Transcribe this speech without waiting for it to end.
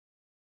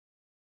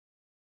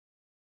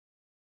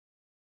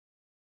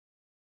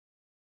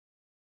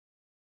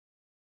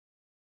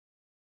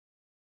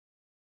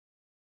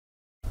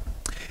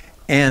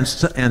And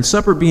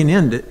supper being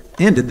ended,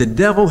 the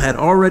devil had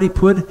already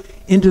put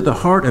into the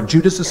heart of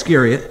Judas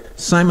Iscariot,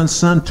 Simon's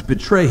son, to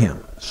betray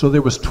him. So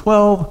there was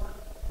 12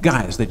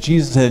 guys that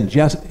Jesus had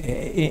just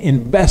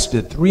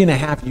invested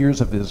 3.5 years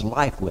of his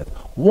life with.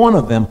 One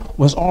of them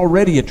was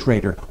already a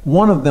traitor.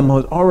 One of them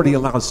had already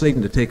allowed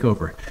Satan to take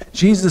over.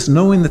 Jesus,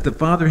 knowing that the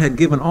Father had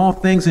given all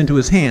things into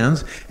his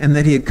hands and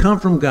that he had come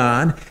from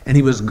God and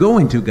he was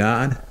going to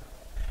God,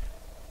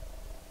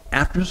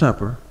 after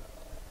supper,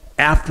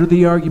 after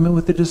the argument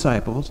with the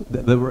disciples,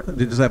 the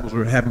disciples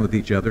were having with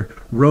each other,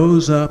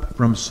 rose up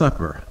from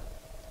supper.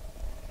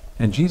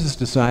 And Jesus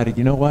decided,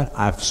 you know what?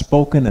 I've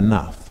spoken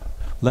enough.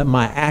 Let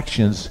my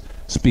actions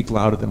speak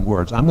louder than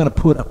words. I'm going to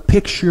put a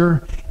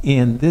picture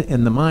in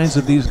the minds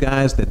of these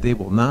guys that they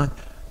will not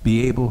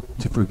be able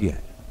to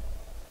forget.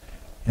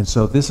 And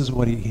so this is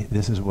what he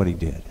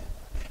did.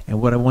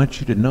 And what I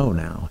want you to know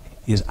now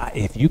is,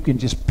 if you can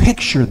just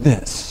picture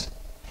this,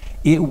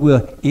 it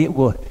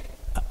will.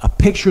 A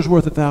picture's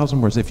worth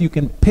 1,000 words. If you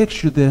can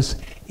picture this,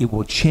 it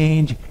will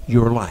change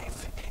your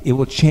life. It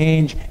will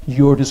change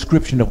your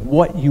description of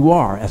what you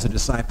are as a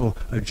disciple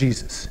of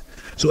Jesus.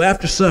 So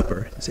after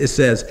supper, it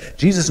says,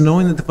 Jesus,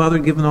 knowing that the Father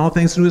had given all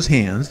things into his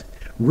hands,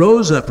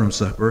 rose up from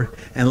supper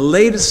and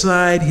laid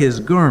aside his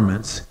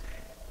garments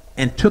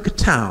and took a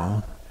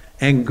towel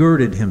and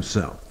girded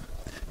himself.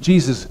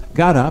 Jesus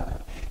got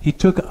up, he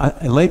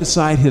laid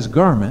aside his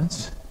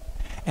garments,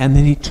 and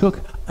then he took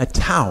a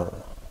towel.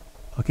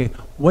 Okay,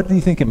 what do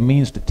you think it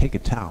means to take a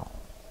towel?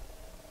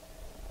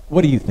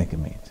 What do you think it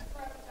means?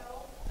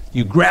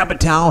 You grab a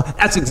towel,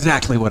 that's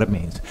exactly what it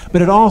means.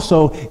 But it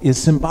also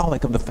is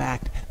symbolic of the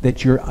fact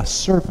that you're a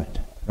servant,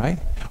 right?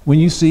 When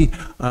you see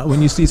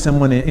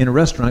someone in a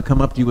restaurant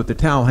come up to you with the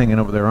towel hanging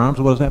over their arms,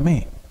 what does that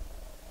mean?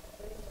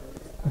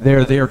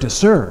 They're there to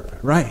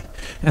serve, right?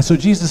 And so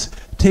Jesus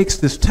takes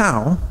this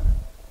towel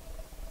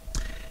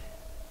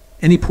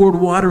and he poured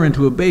water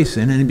into a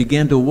basin and he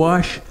began to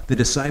wash the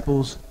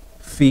disciples'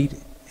 feet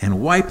and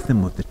wipe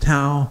them with the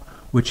towel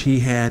which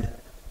he had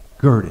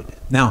girded.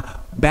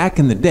 Now, back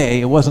in the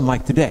day, it wasn't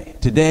like today.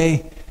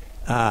 Today,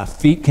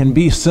 feet can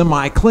be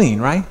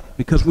semi-clean, right?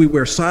 Because we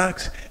wear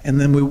socks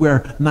and then we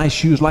wear nice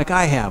shoes like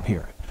I have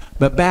here.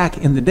 But back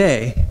in the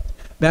day,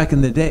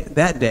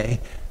 that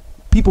day,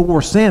 people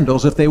wore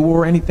sandals if they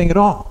wore anything at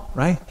all,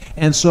 right?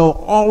 And so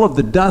all of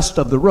the dust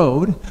of the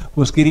road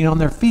was getting on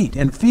their feet.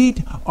 And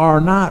feet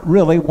are not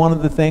really one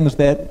of the things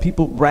that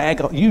people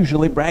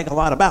usually brag a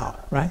lot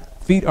about, right?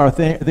 Feet are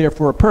there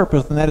for a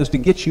purpose, and that is to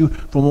get you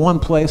from one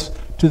place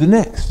to the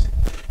next.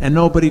 And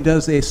nobody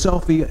does a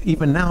selfie,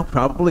 even now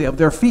probably, of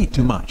their feet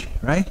too much,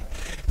 right?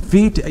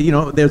 Feet,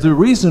 there's a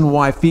reason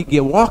why feet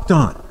get walked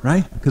on,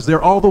 right? Because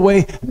they're all the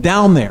way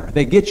down there.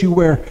 They get you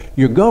where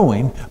you're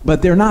going,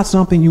 but they're not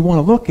something you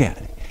want to look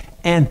at.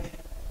 And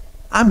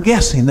I'm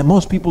guessing that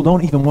most people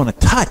don't even want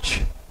to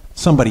touch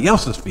somebody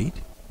else's feet.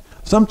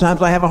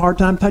 Sometimes I have a hard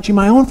time touching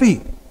my own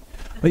feet.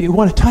 But you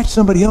want to touch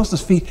somebody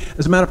else's feet.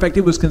 As a matter of fact,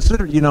 it was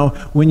considered,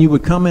 when you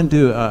would come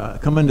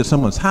into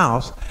someone's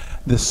house,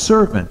 the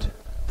servant,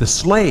 the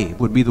slave,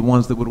 would be the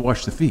ones that would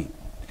wash the feet.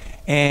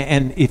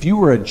 And if you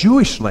were a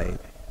Jewish slave,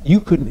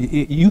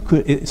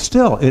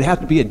 it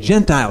had to be a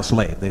Gentile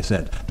slave, they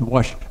said, to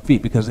wash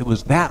feet, because it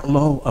was that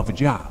low of a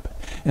job.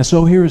 And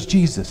so here is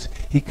Jesus.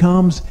 He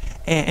comes,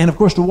 and of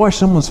course, to wash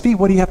someone's feet,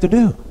 what do you have to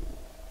do?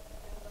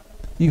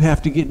 You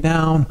have to get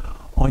down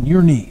on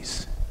your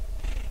knees.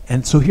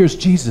 And so here's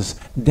Jesus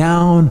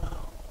down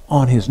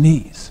on his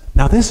knees.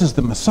 Now this is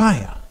the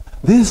Messiah.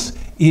 This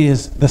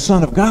is the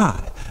Son of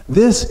God.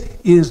 This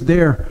is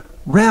their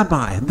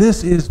rabbi.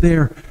 This is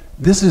their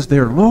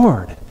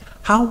Lord.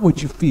 How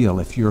would you feel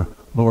if your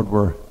Lord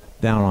were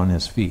down on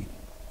his feet,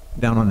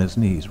 down on his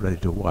knees, ready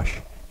to wash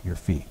your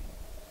feet?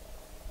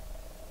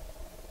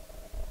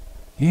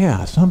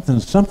 Yeah,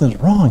 something's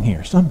wrong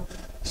here.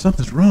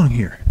 Something's wrong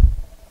here.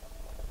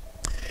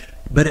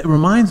 But it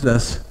reminds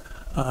us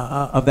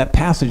of that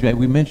passage that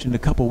we mentioned a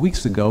couple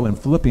weeks ago in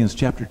Philippians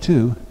chapter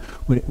 2,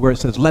 where it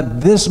says,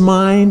 "Let this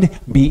mind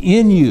be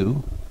in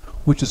you,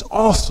 which is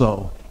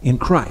also in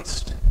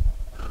Christ,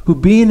 who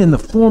being in the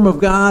form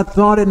of God,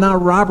 thought it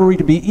not robbery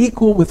to be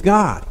equal with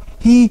God."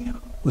 He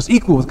was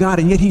equal with God,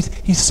 and yet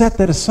he set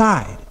that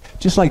aside.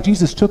 Just like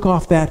Jesus took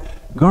off that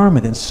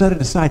garment and set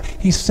it aside,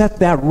 he set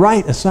that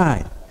right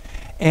aside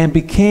and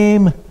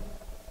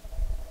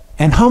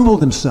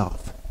humbled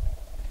himself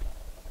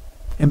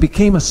and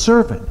became a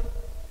servant.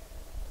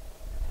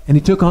 And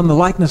he took on the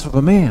likeness of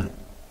a man.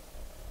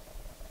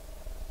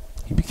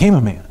 He became a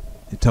man,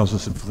 it tells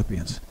us in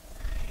Philippians.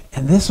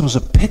 And this was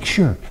a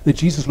picture that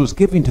Jesus was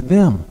giving to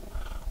them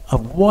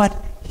of what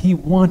he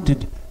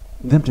wanted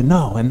them to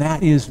know, and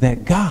that is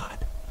that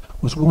God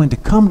was willing to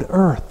come to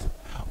earth,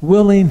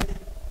 willing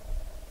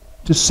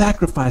to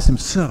sacrifice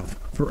himself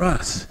for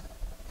us.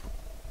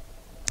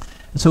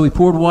 And so he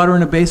poured water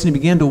in a basin and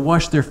began to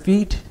wash their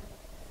feet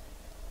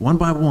one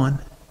by one.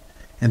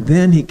 And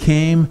then he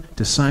came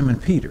to Simon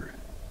Peter.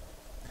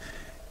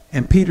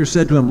 And Peter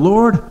said to him,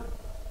 "Lord,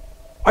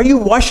 are you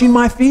washing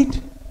my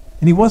feet?"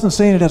 And he wasn't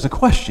saying it as a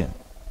question.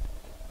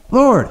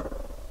 "Lord,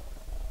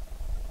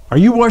 Are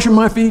you washing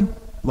my feet?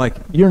 Like,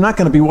 you're not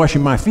going to be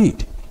washing my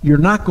feet. You're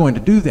not going to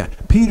do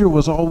that. Peter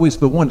was always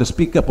the one to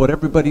speak up what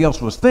everybody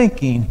else was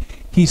thinking.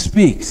 He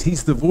speaks.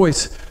 He's the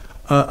voice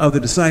of the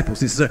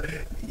disciples. He says,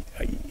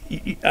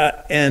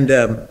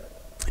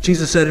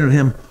 Jesus said to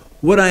him,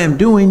 what I am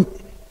doing,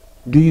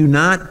 you do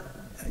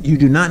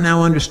not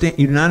now understand.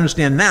 You do not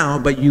understand now,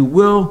 but you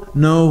will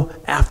know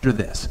after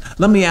this.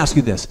 Let me ask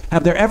you this.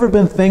 Have there ever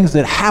been things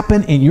that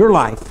happened in your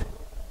life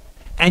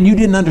and you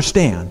didn't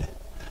understand,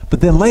 but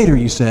then later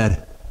you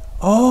said,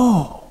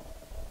 oh,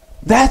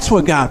 that's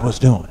what God was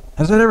doing?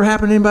 Has that ever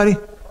happened to anybody?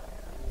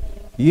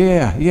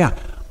 Yeah.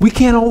 We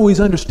can't always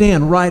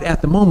understand right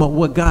at the moment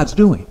what God's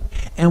doing.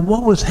 And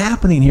what was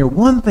happening here,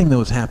 one thing that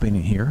was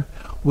happening here,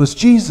 was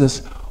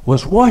Jesus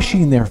was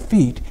washing their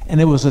feet,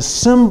 and it was a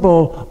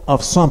symbol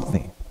of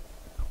something.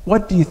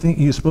 What do you think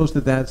you're supposed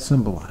to that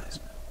symbolize?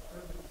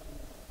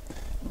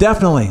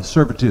 Definitely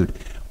servitude.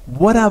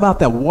 What about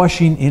that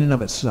washing in and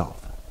of itself?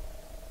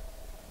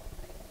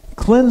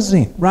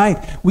 Cleansing, right?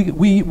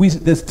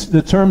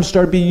 The terms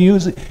started being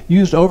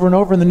used over and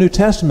over in the New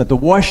Testament. The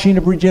washing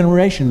of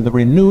regeneration, the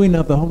renewing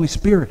of the Holy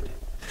Spirit.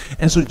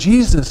 And so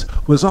Jesus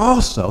was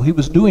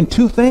doing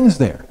two things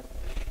there.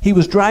 He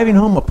was driving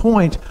home a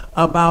point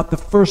about the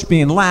first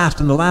being last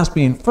and the last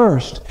being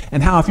first,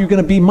 and how if you're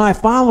going to be my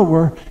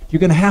follower,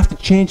 you're going to have to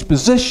change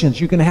positions.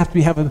 You're going to have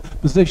to have a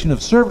position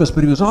of service.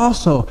 But he was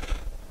also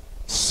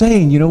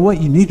saying, you know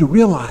what you need to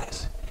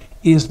realize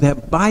is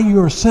that by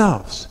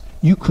yourselves,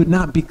 you could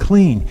not be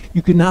clean.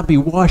 You could not be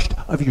washed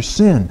of your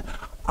sin.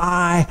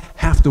 I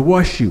have to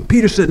wash you.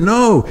 Peter said,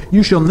 no,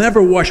 you shall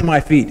never wash my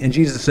feet. And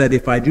Jesus said,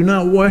 if I do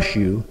not wash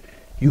you,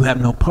 you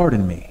have no part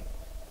in me.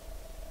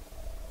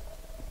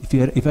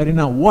 If I did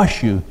not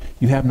wash you,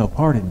 you have no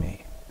part in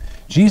me.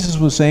 Jesus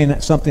was saying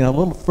something a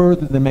little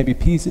further than maybe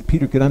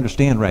Peter could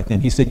understand right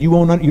then. He said, you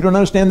don't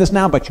understand this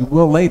now, but you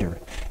will later.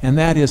 And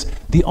that is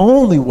the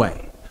only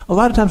way. A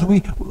lot of times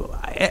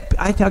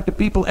I talk to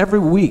people every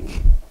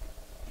week,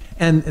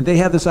 and they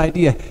have this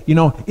idea,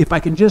 if I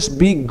can just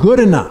be good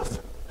enough,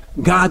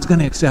 God's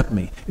going to accept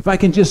me. If I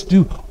can just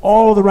do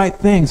all the right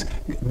things,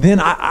 then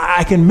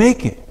I can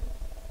make it.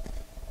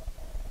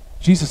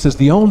 Jesus says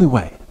the only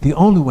way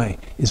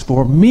is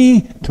for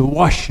me to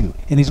wash you.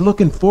 And he's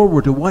looking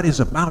forward to what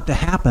is about to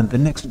happen the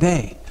next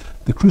day.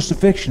 The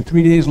crucifixion,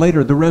 3 days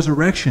later, the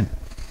resurrection.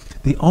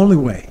 The only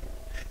way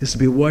is to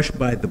be washed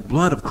by the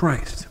blood of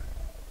Christ.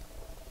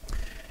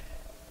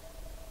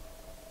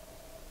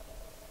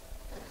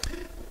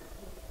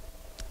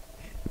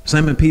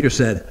 Simon Peter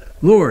said,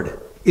 Lord,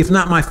 if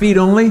not my feet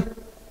only,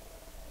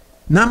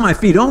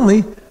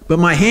 but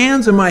my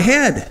hands and my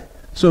head.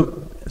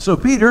 So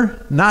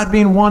Peter, not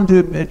being one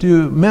to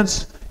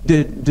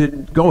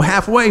go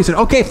halfway, he said,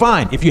 okay,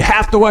 fine. If you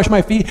have to wash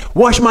my feet,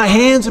 wash my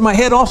hands and my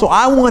head also.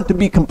 I want to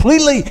be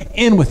completely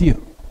in with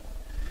you.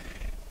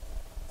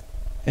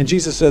 And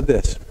Jesus said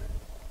this.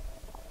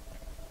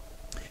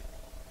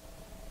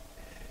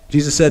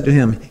 Jesus said to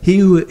him, he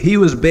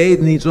who is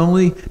bathed needs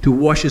only to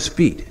wash his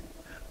feet,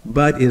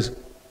 but is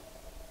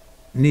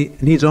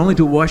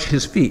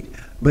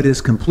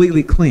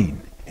completely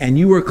clean. And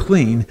you are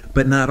clean,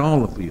 but not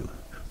all of you.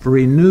 For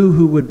he knew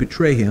who would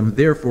betray him.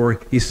 Therefore,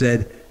 he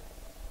said,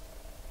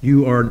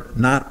 you are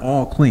not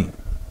all clean.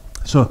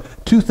 So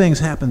two things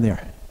happened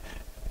there.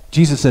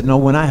 Jesus said, no,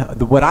 what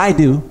I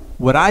do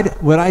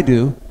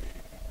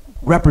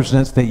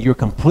represents that you're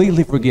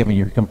completely forgiven.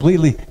 You're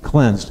completely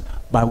cleansed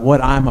by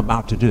what I'm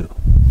about to do.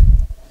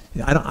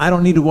 I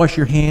don't need to wash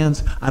your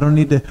hands. I don't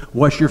need to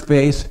wash your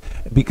face,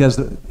 because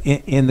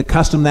in the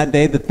custom that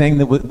day, the thing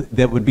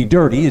that would be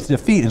dirty is the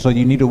feet, and so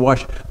you need to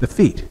wash the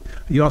feet.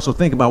 You also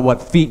think about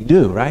what feet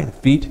do, right?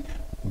 Feet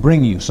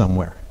bring you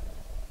somewhere.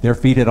 Their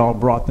feet had all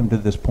brought them to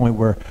this point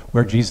where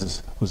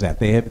Jesus was at.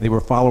 They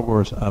were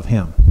followers of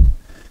him.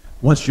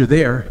 Once you're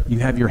there, you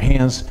have your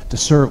hands to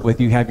serve with.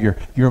 You have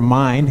your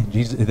mind.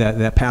 Jesus,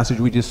 that passage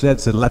we just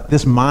said, let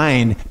this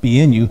mind be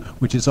in you,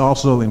 which is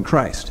also in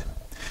Christ.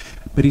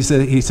 But he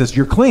says,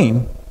 you're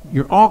clean,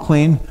 you're all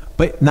clean,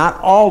 but not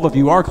all of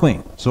you are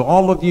clean. So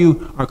all of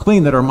you are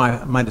clean that are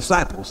my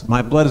disciples.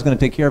 My blood is going to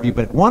take care of you,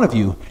 but one of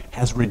you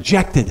has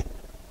rejected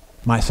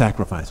my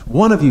sacrifice.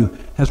 One of you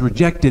has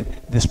rejected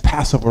this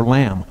Passover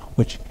lamb,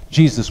 which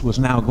Jesus was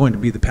now going to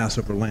be the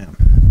Passover lamb.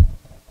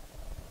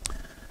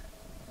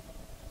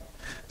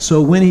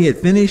 So when he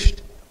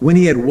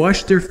had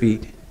washed their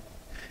feet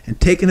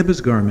and taken up his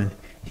garment,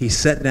 he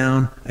sat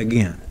down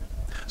again.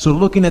 So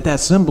looking at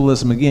that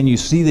symbolism again, you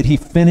see that he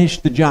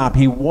finished the job.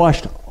 He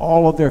washed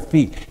all of their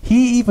feet.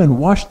 He even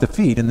washed the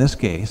feet in this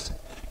case,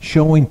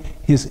 showing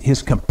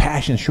his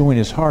compassion, showing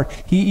his heart.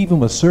 He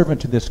even was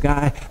servant to this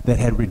guy that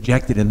had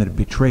rejected him, that had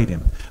betrayed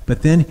him.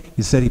 But then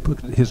he said he put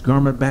his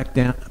garment back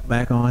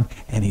on,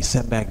 and he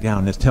sat back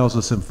down. This tells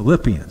us in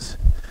Philippians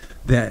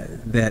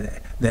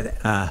that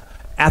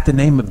at the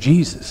name of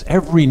Jesus,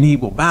 every knee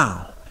will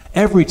bow,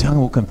 every tongue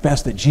will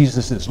confess that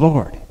Jesus is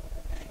Lord,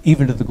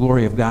 even to the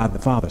glory of God the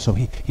Father. So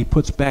he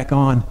puts back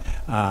on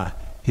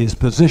his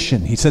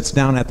position. He sits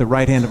down at the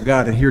right hand of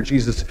God, and here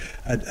Jesus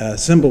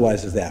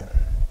symbolizes that.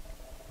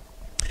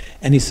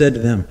 And he said to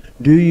them,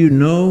 "Do you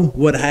know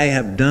what I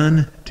have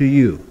done to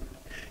you?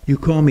 You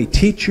call me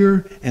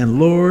teacher and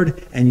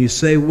Lord, and you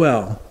say,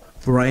 well,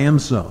 for I am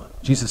so."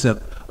 Jesus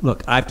said,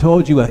 look, I've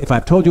told you, if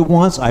I've told you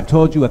once, I've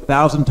told you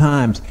 1,000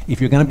 times. If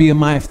you're going to be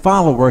my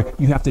follower,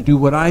 you have to do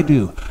what I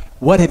do.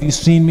 What have you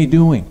seen me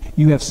doing?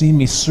 You have seen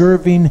me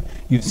serving.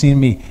 You've seen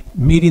me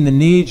meeting the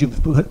needs.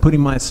 You've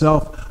putting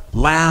myself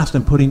last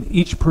and putting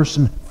each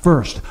person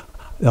first.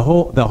 The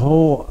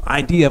whole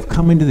idea of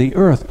coming to the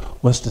earth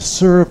was to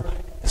serve,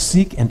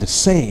 seek, and to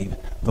save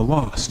the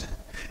lost.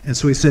 And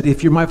so he said,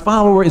 if you're my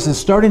follower, is it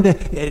starting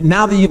to,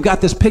 now that you've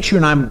got this picture,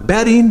 and I'm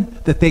betting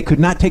that they could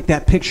not take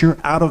that picture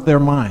out of their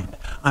mind.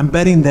 I'm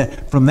betting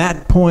that from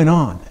that point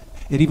on,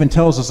 it even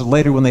tells us that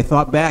later when they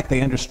thought back,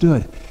 they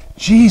understood,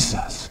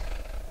 Jesus,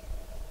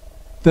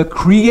 the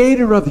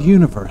creator of the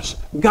universe,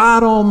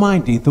 God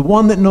Almighty, the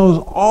one that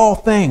knows all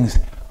things,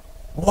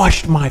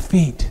 washed my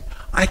feet.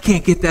 I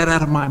can't get that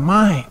out of my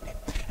mind.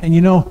 And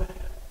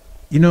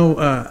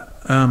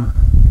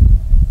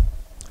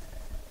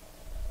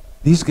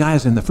these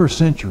guys in the first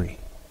century,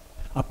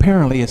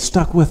 apparently it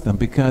stuck with them,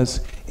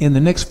 because in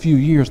the next few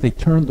years they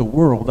turned the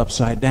world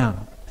upside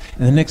down.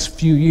 In the next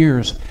few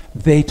years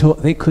they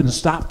couldn't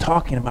stop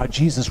talking about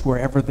Jesus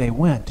wherever they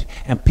went,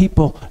 and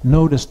people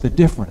noticed the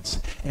difference.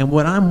 And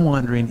what I'm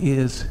wondering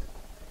is,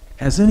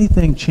 has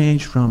anything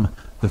changed from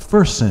the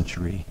first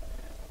century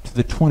to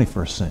the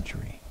 21st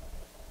century?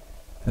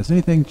 Has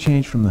anything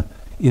changed from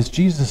is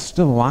Jesus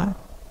still alive?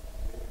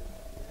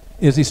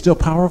 Is he still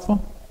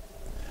powerful?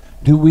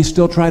 Do we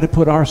still try to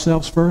put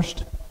ourselves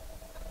first?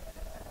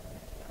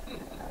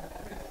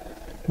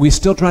 We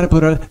still try to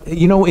put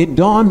it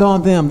dawned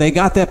on them. They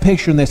got that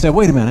picture and they said,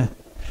 wait a minute.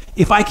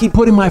 If I keep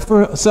putting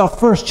myself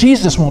first,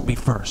 Jesus won't be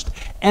first.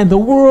 And the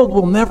world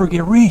will never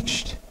get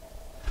reached.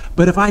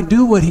 But if I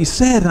do what he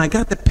said, and I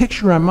got the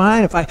picture in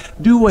mind, if I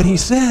do what he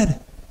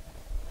said,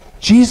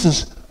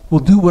 Jesus will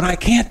do what I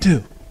can't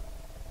do.